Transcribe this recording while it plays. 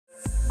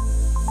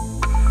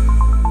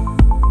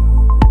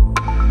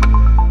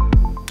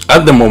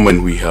At the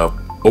moment, we have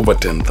over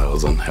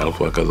 10,000 health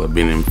workers have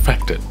been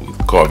infected with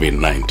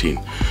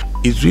COVID-19.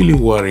 It's really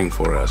worrying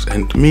for us,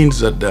 and it means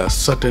that there are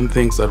certain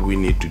things that we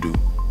need to do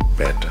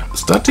better.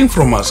 Starting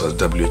from us as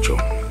WHO,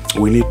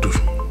 we need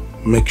to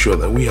make sure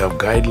that we have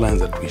guidelines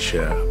that we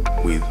share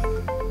with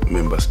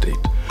member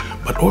states.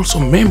 But also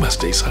member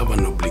states have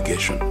an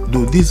obligation.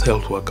 Do these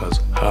health workers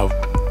have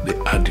the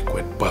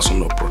adequate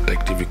personal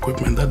protective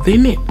equipment that they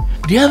need?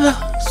 The other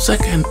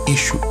second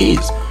issue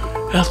is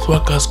health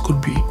workers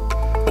could be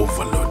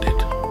overloaded.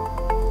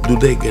 Do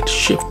they get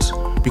shifts?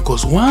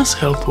 Because once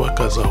health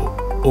workers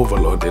are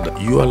overloaded,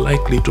 you are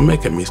likely to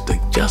make a mistake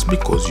just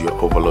because you are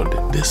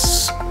overloaded.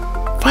 This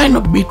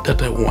final bit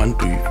that I want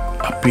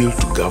to appeal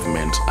to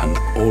governments and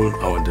all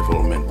our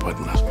development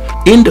partners.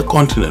 In the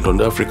continent, on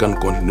the African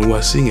continent, we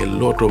are seeing a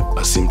lot of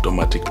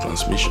asymptomatic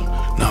transmission.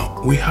 Now,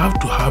 we have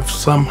to have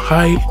some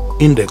high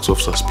index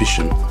of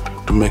suspicion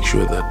to make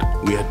sure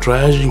that we are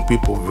triaging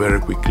people very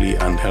quickly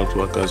and health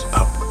workers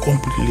are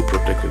completely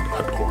protected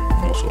at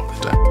almost all the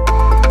time.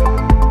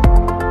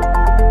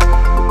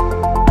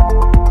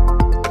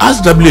 As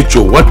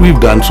WHO, what we've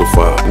done so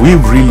far,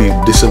 we've really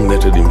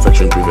disseminated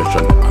infection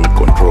prevention and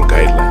control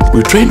guidelines.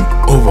 We trained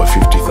over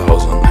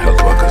 50,000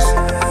 health workers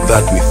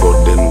that we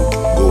thought then would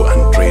go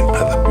and train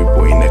other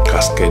people in a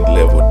cascade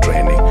level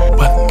training.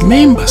 But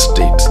member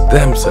states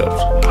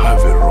themselves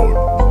have a role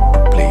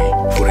to play.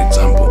 For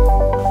example,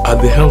 are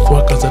the health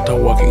workers that are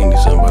working in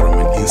this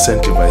environment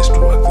incentivized to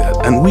work there?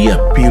 And we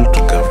appeal to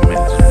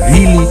governments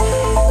really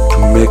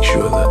to make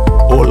sure that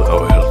all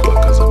our